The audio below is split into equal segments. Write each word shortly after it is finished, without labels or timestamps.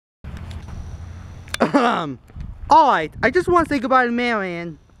Alright, I just want to say goodbye to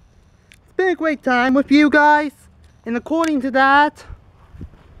Marion. It's been a great time with you guys. And according to that,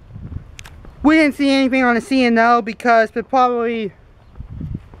 we didn't see anything on the CNO because they're probably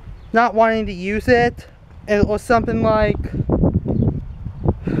not wanting to use it. Or something like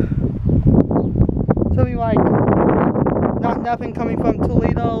nothing coming from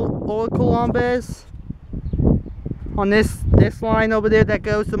Toledo or Columbus on this line over there that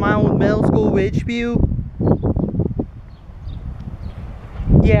goes to my old middle school, Ridgeview.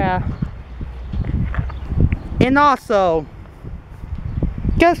 Yeah. And also,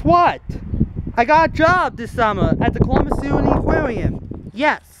 guess what? I got a job this summer at the Columbus Zoo and Aquarium.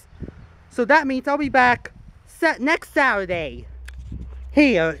 Yes. So that means I'll be back next Saturday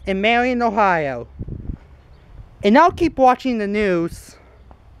here in Marion, Ohio. And I'll keep watching the news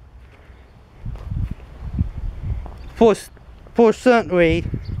for certainly.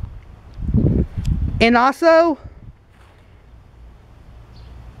 And also,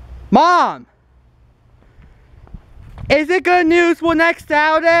 Mom, is it good news for next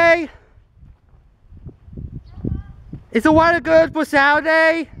Saturday? Is the weather good for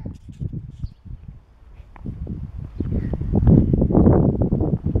Saturday?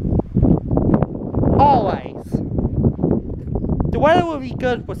 Always. The weather will be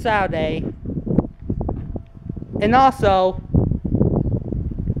good for Saturday. And also,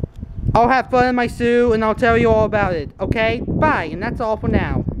 I'll have fun in my zoo and I'll tell you all about it. Okay? Bye. And that's all for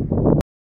now.